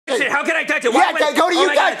How can I touch it? Yeah, Cody,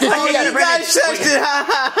 you touched it. You guys touched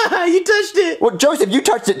it. You touched it. Well, Joseph, you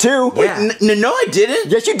touched it too. Yeah. Wait, no, I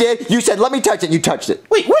didn't. Yes, you did. You said, let me touch it. You touched it.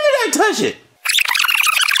 Wait, when did I touch it?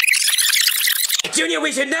 Junior,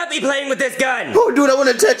 we should not be playing with this gun. Oh, dude, I want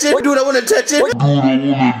to touch it. Dude, I want to touch it.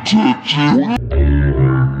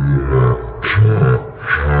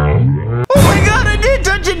 Oh my God, I did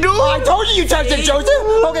touch it, dude. I told you touched it, Joseph.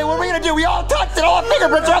 Okay, what are we gonna do? We all touched it. All our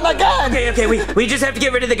fingerprints are on the gun. Okay, we just have to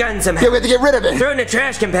get rid of the gun somehow. Yeah, we have to get rid of it. Throw it in a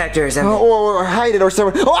trash compactor or something. Or hide it or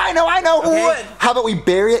something. Oh, I know. Okay. What? How about we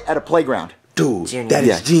bury it at a playground? Dude, Junior. that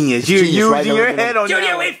is genius. You're Genius, right? using your head on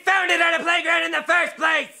Junior, that. we found it on a playground in the first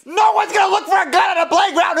place. No one's gonna look for a gun at a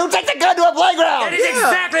playground. Who takes a gun to a playground? That is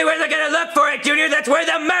exactly where they're gonna look for it, Junior. That's where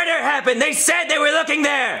the murder happened. They said they were looking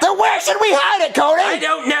there. Then where should we hide it, Cody? I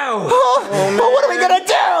don't know. Well, what are we gonna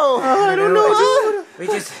do? I don't know. We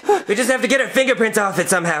just have to get our fingerprints off it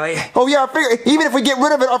somehow. Oh yeah, even if we get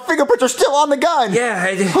rid of it, our fingerprints are still on the gun.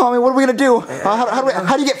 Yeah. Oh, I mean, what are we gonna do?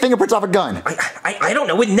 How do you get fingerprints off a gun? I don't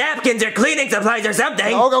know, with napkins or cleaning supplies or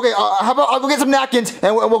something. Okay. How about I'll go get some napkins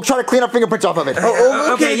and we'll try to clean our fingerprints off of it.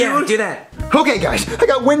 Okay, yeah, do that. Okay, guys, I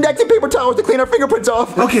got Windex and paper towels to clean our fingerprints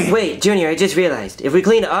off. Okay. Wait, Junior, I just realized. If we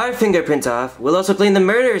clean our fingerprints off, we'll also clean the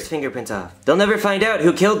murderer's fingerprints off. They'll never find out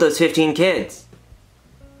who killed those 15 kids.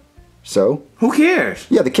 So? Who cares?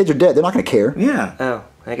 Yeah, the kids are dead. They're not gonna care. Yeah. Oh,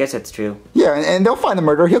 I guess that's true. Yeah, and they'll find the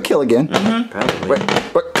murderer. He'll kill again. Probably.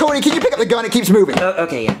 But Cody, can you pick up the gun? It keeps moving. Oh,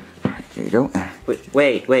 okay, yeah. There you go.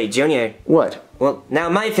 Wait, Junior. What? Well, now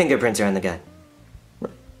my fingerprints are on the gun.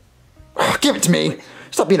 Give it to me.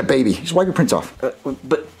 Stop being a baby. Just wipe your prints off.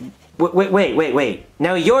 But wait.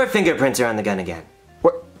 Now your fingerprints are on the gun again.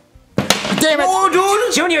 What? Damn it! Oh,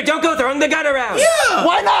 dude! Junior, don't go throwing the gun around. Yeah!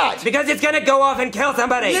 Why not? Because it's gonna go off and kill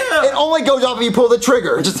somebody. Yeah! It only goes off if you pull the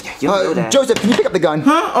trigger. Just, You know that. Joseph, can you pick up the gun?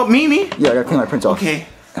 Huh? Oh, me? Yeah, I gotta clean my prints off. Okay.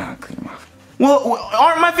 Clean them off. Well,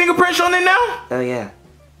 aren't my fingerprints on it now? Oh, yeah.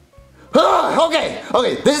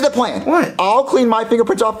 Okay, this is the plan. What? I'll clean my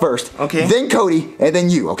fingerprints off first. Okay. Then Cody, and then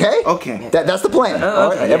you, okay? Okay. That's the plan. Oh, All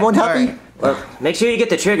right, okay, yeah. everyone happy? All right. Well, make sure you get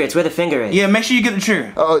the trigger. It's where the finger is. Yeah, make sure you get the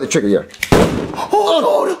trigger. Oh, the trigger, yeah.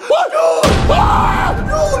 Oh, dude! What?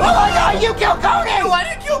 Oh my God, you killed Cody! No, I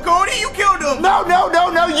didn't kill Cody. You killed him. No,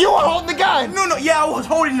 you were holding the gun. No, yeah, I was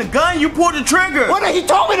holding the gun. You pulled the trigger. What? He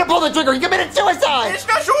told me to pull the trigger. He committed suicide. It's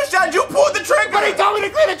not suicide. You pulled the trigger. But he told me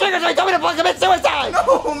to clean the trigger, so he told me to commit suicide.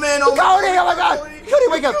 Oh, man. Oh, Cody, oh my God. Cody,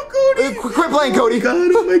 wake up. Cody. Quit playing, Cody.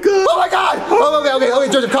 Oh, my God. Oh my God!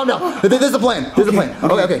 Okay, Joseph, calm down. This is the plan.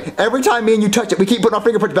 Okay. Every time me and you touch it, we keep putting our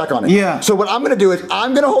fingerprints back on it. Yeah. So what I'm gonna do is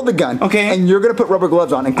I'm gonna hold the gun. Okay. And you're gonna put rubber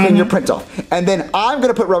gloves on and clean your prints off. And then I'm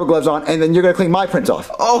gonna put rubber gloves on and then you're gonna clean my prints off.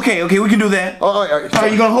 Okay, we can do that. All right. Are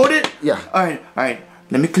you gonna hold it? Yeah. All right.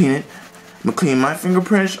 Let me clean it. I'm gonna clean my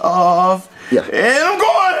fingerprints off. Yeah. And I'm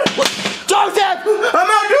going. Joseph! I'm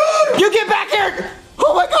out, dude. You get back here!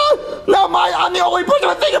 Oh my God! No, I'm the only person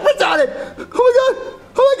with fingerprints on it!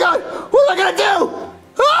 Oh my God! What am I gonna do?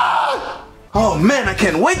 Ah! Oh man, I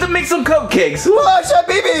can't wait to make some cupcakes. Oh, Chef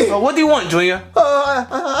Baby! What do you want, Junior?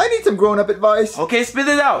 I need some grown-up advice. Okay, spit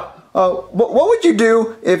it out. What would you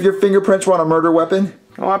do if your fingerprints were on a murder weapon?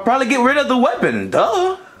 Oh, I'd probably get rid of the weapon.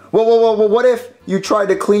 Duh. Well, what if you tried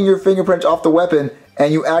to clean your fingerprints off the weapon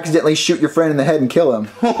and you accidentally shoot your friend in the head and kill him?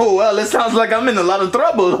 Oh, well, it sounds like I'm in a lot of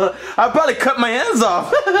trouble. I'd probably cut my hands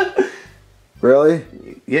off. Really?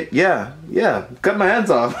 Yeah. Cut my hands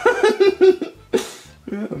off.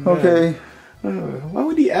 Okay. Why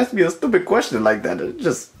would he ask me a stupid question like that?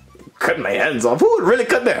 Just cut my hands off. Who would really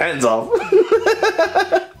cut their hands off?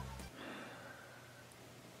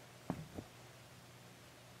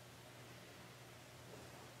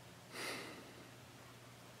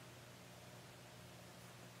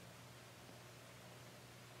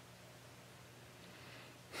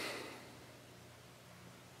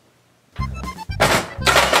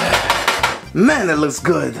 Man, that looks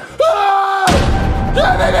good.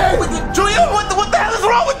 Yeah, baby! Julian, what the hell is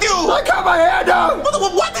wrong with you? I cut my hand off!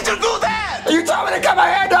 What did you do that? You told me to cut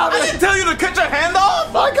my hand off! I didn't tell you to cut your hand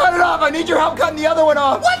off. I cut it off! I need your help cutting the other one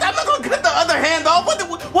off! What? I'm not gonna cut the other hand off.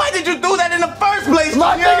 Why did you do that in the first place?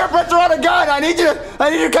 My Junior? fingerprints are on a gun! I need you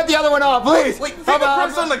to cut the other one off, please! Wait,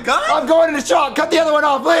 fingerprints on the gun? I'm going in the shop! Cut the other one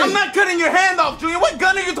off, please! I'm not cutting your hand off, Julian. What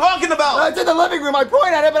gun are you talking about? It's in the living room. I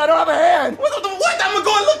point at it, but I don't have a hand! What? I'm gonna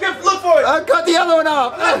go and look for it. Cut the other one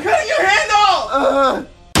off! I'm cutting your hand off. Ah!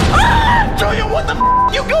 Junior, what the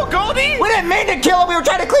you go, Goldie? We didn't mean to kill him. We were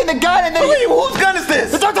trying to clean the gun and then... Wait, whose gun is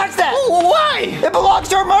this? Don't touch that. Why? It belongs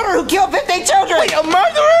to a murderer who killed 15 children. Wait, a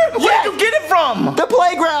murderer? Where did you get it from? The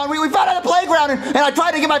playground. We found it at the playground and I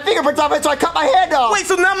tried to get my fingerprints off it, so I cut my hand off. Wait,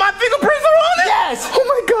 so now my fingerprints are on it? Yes. Oh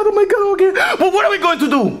my god, okay. Well, what are we going to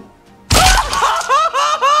do?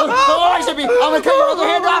 I'm gonna cut your other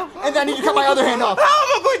hand off, and then I need you to cut my other hand off. How am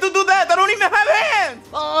I going to do that? I don't even have hands.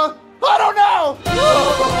 I don't know.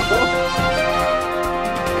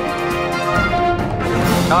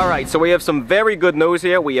 Alright, so we have some very good news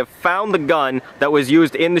here. We have found the gun that was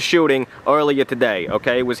used in the shooting earlier today,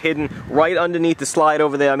 okay? It was hidden right underneath the slide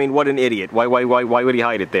over there. I mean, what an idiot. Why would he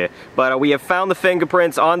hide it there? But we have found the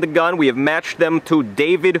fingerprints on the gun. We have matched them to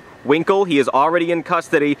David Winkle. He is already in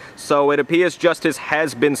custody, so it appears justice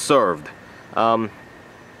has been served. Anybody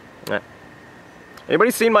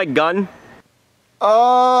seen my gun?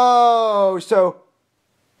 Oh, so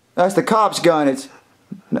that's the cop's gun. It's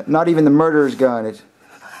not even the murderer's gun. It's...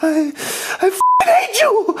 I f***ing hate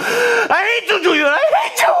you! I hate you, Junior! I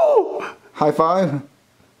hate you! High five?